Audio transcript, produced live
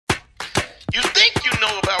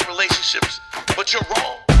relationships, but you're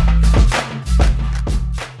wrong.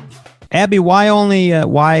 Abby,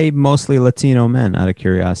 why mostly Latino men, out of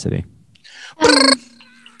curiosity?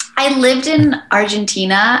 I lived in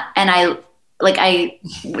Argentina, and I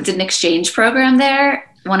did an exchange program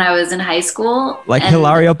there when I was in high school. Like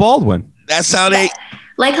Hilaria Baldwin. That's how they...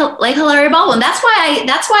 Like Hilaria Baldwin. That's why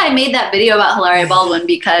I made that video about Hilaria Baldwin,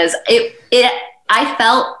 because I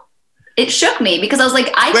felt it shook me, because I was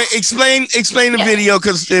like, Wait, explain the video,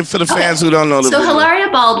 because for the fans who don't know the video. So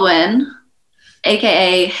Hilaria Baldwin,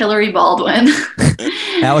 aka Hilary Baldwin,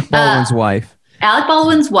 Alec Baldwin's wife. Alec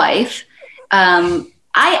Baldwin's wife.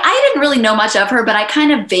 I didn't really know much of her, but I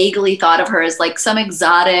kind of vaguely thought of her as like some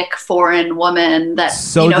exotic foreign woman that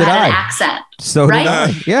had an accent. So right? did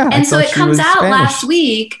I. Yeah. And so it comes out last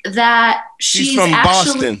week that she's from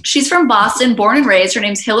actually Boston. She's from Boston, born and raised. Her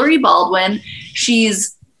name's Hilary Baldwin.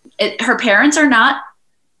 Her parents are not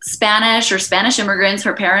Spanish or Spanish immigrants.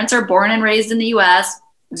 Her parents are born and raised in the U.S.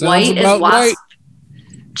 White as wasp.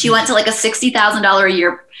 She went to like a $60,000 a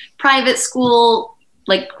year private school,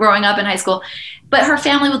 like growing up in high school. But her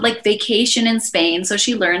family would like vacation in Spain, so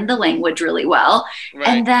she learned the language really well. Right.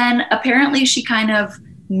 And then apparently she kind of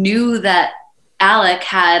knew that Alec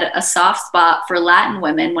had a soft spot for Latin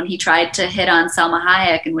women when he tried to hit on Salma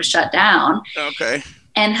Hayek and was shut down. Okay.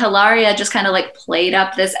 And Hilaria just kind of like played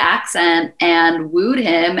up this accent and wooed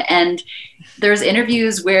him. And there's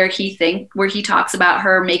interviews where he talks about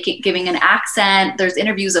her giving an accent. There's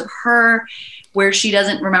interviews of her where she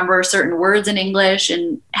doesn't remember certain words in English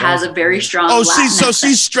and has a very strong Latin accent.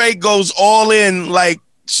 She straight goes all in, like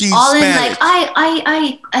she's all Spanish. In like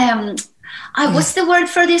I what's the word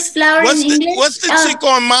for this flower in English? What's the chick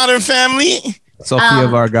on Modern Family? Sofia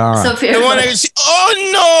Vergara. Oh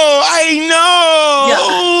no, I know. Yeah.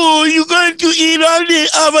 Oh, you're going to eat all the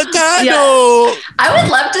avocado. Yeah. I would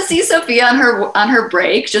love to see Sofia on her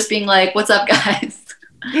break, just being like, "What's up, guys?"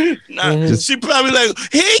 She probably like,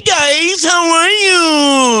 "Hey guys, how are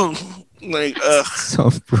you?" Like, so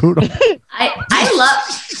brutal.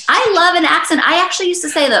 I love an accent. I actually used to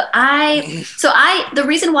say that the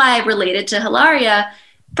reason why I related to Hilaria,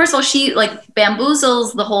 first of all, she like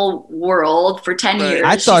bamboozles the whole world for 10 years.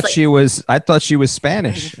 I thought she was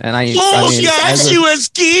Spanish, and she was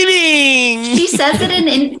kidding. She says it in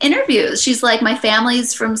interviews. She's like, my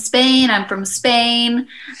family's from Spain. I'm from Spain.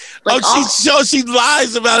 Like she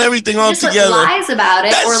lies about everything altogether. Just lies about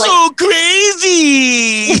it. That's so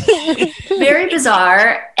crazy. Very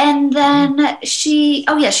bizarre. And then she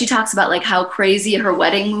talks about like how crazy her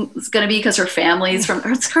wedding is going to be because her family's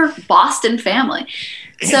it's her Boston family.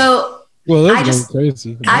 So that's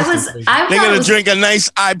crazy. They're going to drink a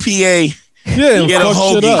nice IPA. Yeah, get a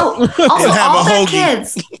hoagie. Also, all their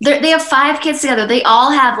kids, they have 5 kids together. They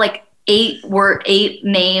all have like 8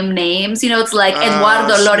 names. It's like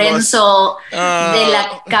Eduardo Lorenzo de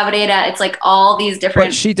la Cabrera. It's like all these different.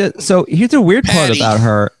 But she did. So here's the weird part about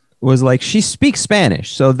her was like she speaks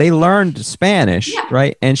Spanish, so they learned Spanish,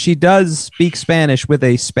 right? And she does speak Spanish with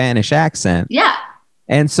a Spanish accent. Yeah.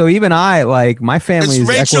 And so even my family is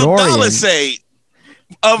Ecuadorian.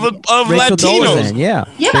 Of Latinos. Yeah.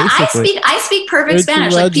 Yeah, but I speak perfect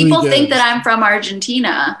Spanish. Like people think that I'm from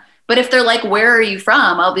Argentina, but if they're like, "Where are you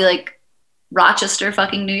from?" I'll be like, "Rochester,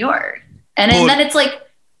 fucking New York." And then it's like,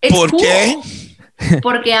 it's ¿Por cool. qué?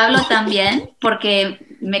 Porque hablo también, porque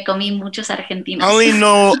me comí muchos argentinos. I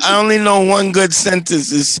only know one good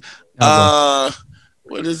sentence. Is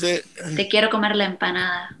what is it? Te quiero comer la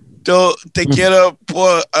empanada. Te quiero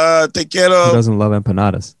te quiero. Who doesn't love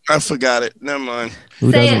empanadas? I forgot it. Never mind.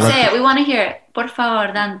 Say it. We want to hear it. Por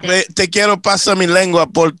favor, Dante. Te quiero pasar mi lengua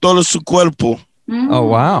por todo su cuerpo. Oh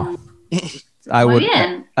wow! I would.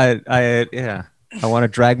 Bien. I want to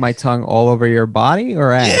drag my tongue all over your body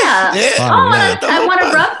or ass. Yeah. I want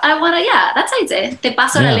to rub. That's how you say it. Te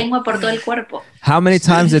paso la lengua por todo el cuerpo. How many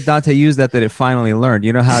times did Dante use that it finally learned?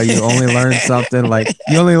 You know how you only learn something like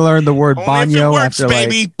you only learn the word baño after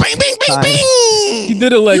baby. Bing, bing, bing, bing. He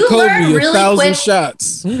did it like Kobe, 1,000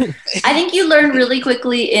 shots. I think you learn really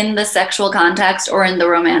quickly in the sexual context or in the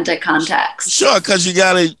romantic context. Sure, because you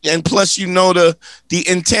got to, and plus you know the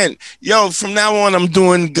intent. Yo, from now on, I'm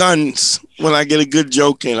doing guns when I get a good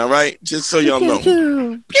joke in, all right? Just so y'all know.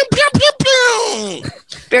 Pew, pew, pew, pew.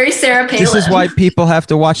 Very Sarah Palin. This is why people have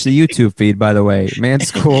to watch the YouTube feed, by the way. Man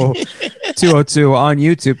School 202 on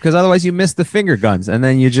YouTube, because otherwise you miss the finger guns, and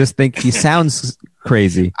then you just think he sounds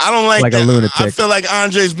crazy. I don't like that. A lunatic. I feel like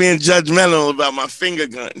Andre's being judgmental about my finger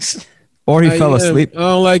guns. Or he fell asleep. I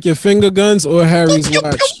don't like your finger guns or Harry's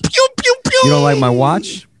watch. You don't like my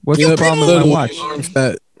watch? What's the problem with my watch?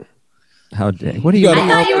 How dare? What do you? I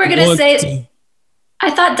thought you were gonna say. I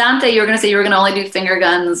thought Dante, you were gonna say you were gonna only do finger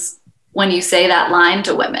guns when you say that line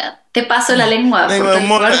to women. Te paso la lengua.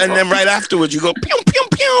 And then right afterwards, you go, pew, pew,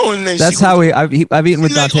 pew. And then that's how I've eaten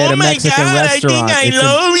with Dante at a Mexican restaurant. I think I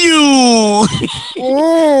love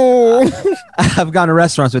you. I've gone to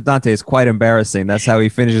restaurants with Dante. It's quite embarrassing. That's how he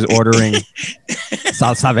finishes ordering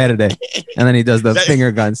salsa verde. And then he does the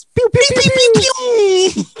finger guns. Pew, pew, pew, pew, pew. I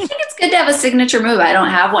think it's good to have a signature move. I don't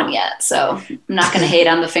have one yet, so I'm not going to hate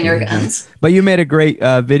on the finger guns. But you made a great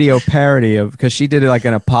video parody of, because she did like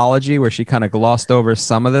an apology where she kind of glossed over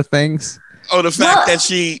some of the things. Oh, the fact that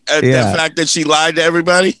she lied to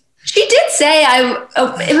everybody. She did say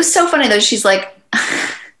it was so funny though. She's like,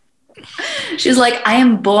 I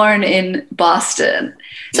am born in Boston.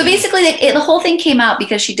 So basically, the whole thing came out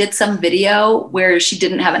because she did some video where she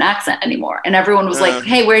didn't have an accent anymore. And everyone was like,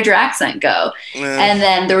 hey, where'd your accent go? And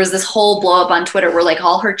then there was this whole blow up on Twitter where like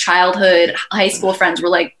all her childhood high school friends were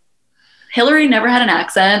like, Hilary never had an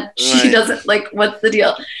accent. She doesn't, like, what's the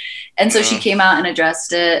deal? And so she came out and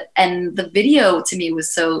addressed it. And the video to me was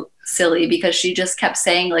so silly because she just kept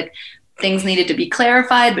saying like things needed to be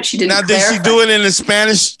clarified, but she didn't. Now, did she do it in a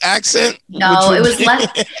Spanish accent? No, it was less.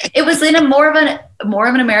 It was in a more of an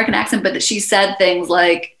American accent, but she said things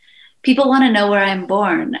like, "People want to know where I'm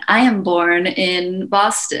born. I am born in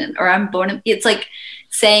Boston, or I'm born in." It's like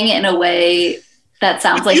saying it in a way that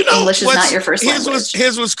sounds like English is not your first language.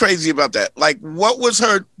 Here's what's crazy about that. Like, what was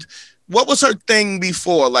her thing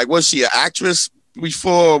before? Like, was she an actress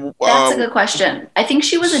before? That's a good question. I think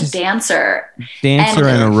she was a dancer and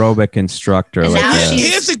aerobic instructor. And now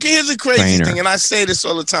here's a crazy thing, and I say this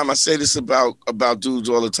all the time. I say this about dudes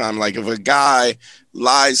all the time. Like, if a guy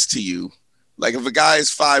lies to you, like if a guy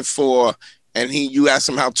is 5'4" and you ask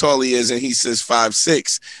him how tall he is and he says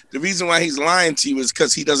 5'6", the reason why he's lying to you is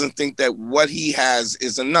because he doesn't think that what he has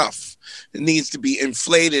is enough. It needs to be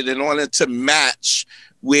inflated in order to match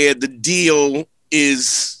where the deal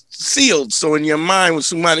is sealed. So in your mind, when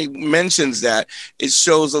somebody mentions that, it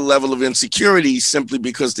shows a level of insecurity simply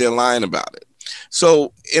because they're lying about it.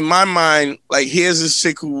 So in my mind, like, here's this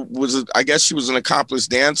chick who was, I guess she was an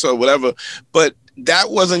accomplished dancer or whatever, but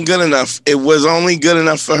that wasn't good enough. It was only good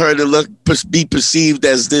enough for her to be perceived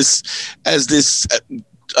as this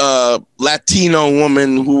Latino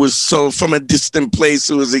woman who was so from a distant place,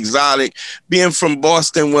 who was exotic. Being from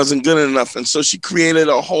Boston wasn't good enough, and so she created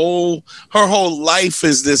her whole life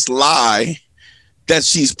is this lie that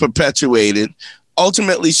she's perpetuated.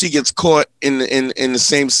 Ultimately, she gets caught in the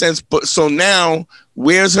same sense. But so now,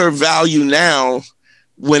 where's her value now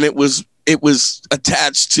when it was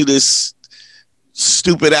attached to this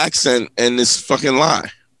stupid accent and this fucking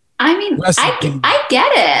lie? I mean, I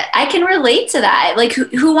get it. I can relate to that. Like,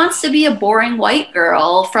 who wants to be a boring white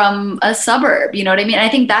girl from a suburb? You know what I mean? I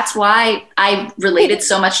think that's why I related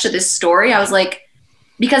so much to this story. I was like,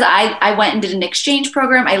 because I went and did an exchange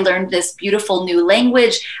program. I learned this beautiful new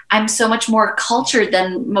language. I'm so much more cultured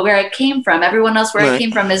than where I came from. Everyone else where I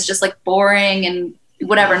came from is just like boring and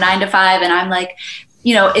whatever, 9 to 5. And I'm like,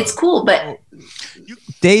 it's cool, but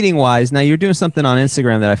dating wise, now you're doing something on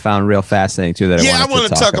Instagram that I found real fascinating too. I want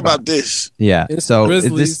to talk about this. Yeah. So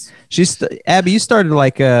Abby, you started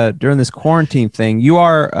like during this quarantine thing.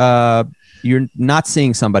 You're not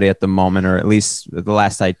seeing somebody at the moment, or at least the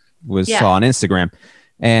last I saw on Instagram.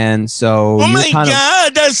 And so, oh my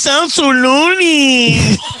God, that sounds so loony.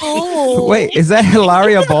 Wait, is that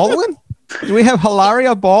Hilaria Baldwin? Do we have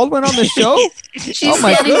Hilaria Baldwin on the show? She's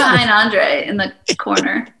standing behind Andre in the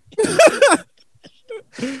corner.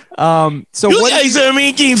 So you guys are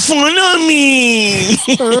making fun of me.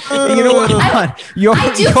 You know what? I do feel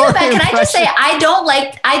bad. Can I just say I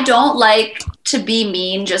don't like to be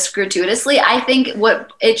mean just gratuitously. I think anyway,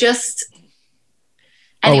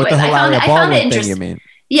 I found it interesting. You mean?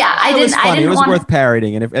 Yeah, It was worth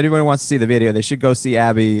parodying, and if anyone wants to see the video, they should go see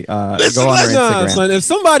Abby. Go on her Instagram. Son, if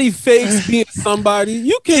somebody fakes being somebody,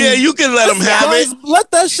 you can let them have it. Let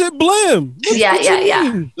that shit blam.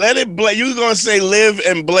 Yeah. Let it blaze. You're gonna say live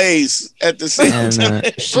and blaze at the same time. Let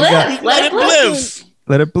it bliv.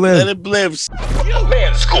 Let it bliv. Let it bliv. Young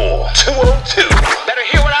man school 202. Better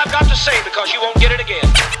hear what I've got to say because you won't get it again.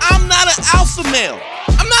 I'm not an alpha male.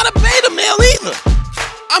 I'm not a beta male either.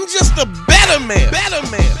 I'm just a better man.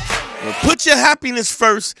 Well, put your happiness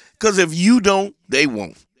first, because if you don't, they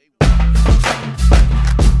won't.